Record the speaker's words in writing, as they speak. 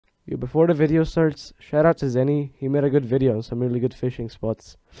Yo, before the video starts, shout out to Zenny. He made a good video on some really good fishing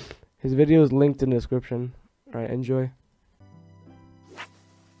spots. His video is linked in the description. Alright, enjoy.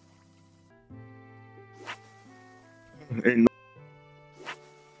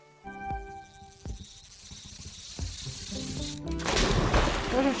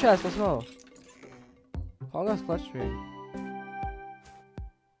 Treasure chest, let's go. Call us clutch tree.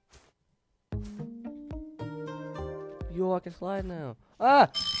 Yo, I can slide now. Ah!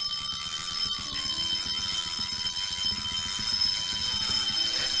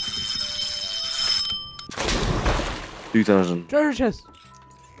 $2,000. Treasure chest!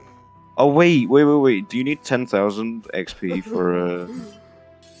 Oh wait. Do you need 10,000 XP for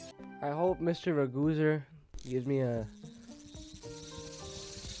I hope Mr. Raguzer gives me a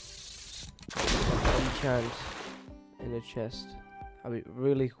enchant in the chest. That'd be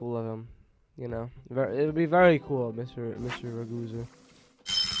really cool of him. You know, it'll be very cool, Mr. Raguzer.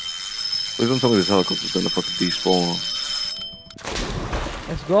 Please don't tell me this helicopter's gonna fucking despawn.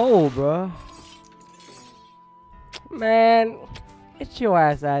 Let's go, bro. Man, get your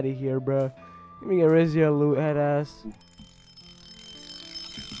ass out of here, bro. Give me a Rizia loot, head ass.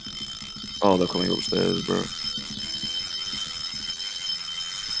 Oh, they're coming upstairs, bro.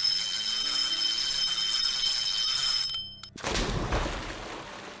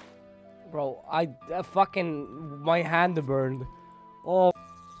 Bro, I fucking my hand burned. Oh.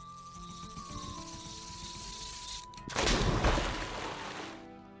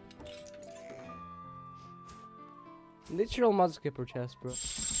 Literal mud skipper chest, bro.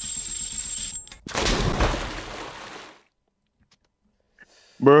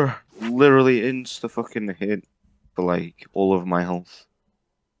 Bruh, literally insta fucking hit for like all of my health.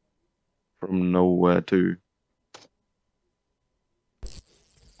 From nowhere to.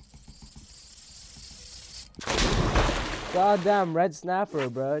 Goddamn red snapper,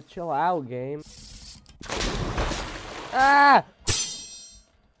 bro. Chill out, game. Ah!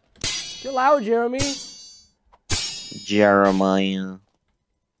 Chill out, Jeremy. Jeremiah.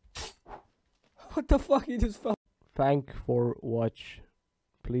 What the fuck? He just fell. Thank for watch.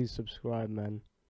 Please subscribe, man.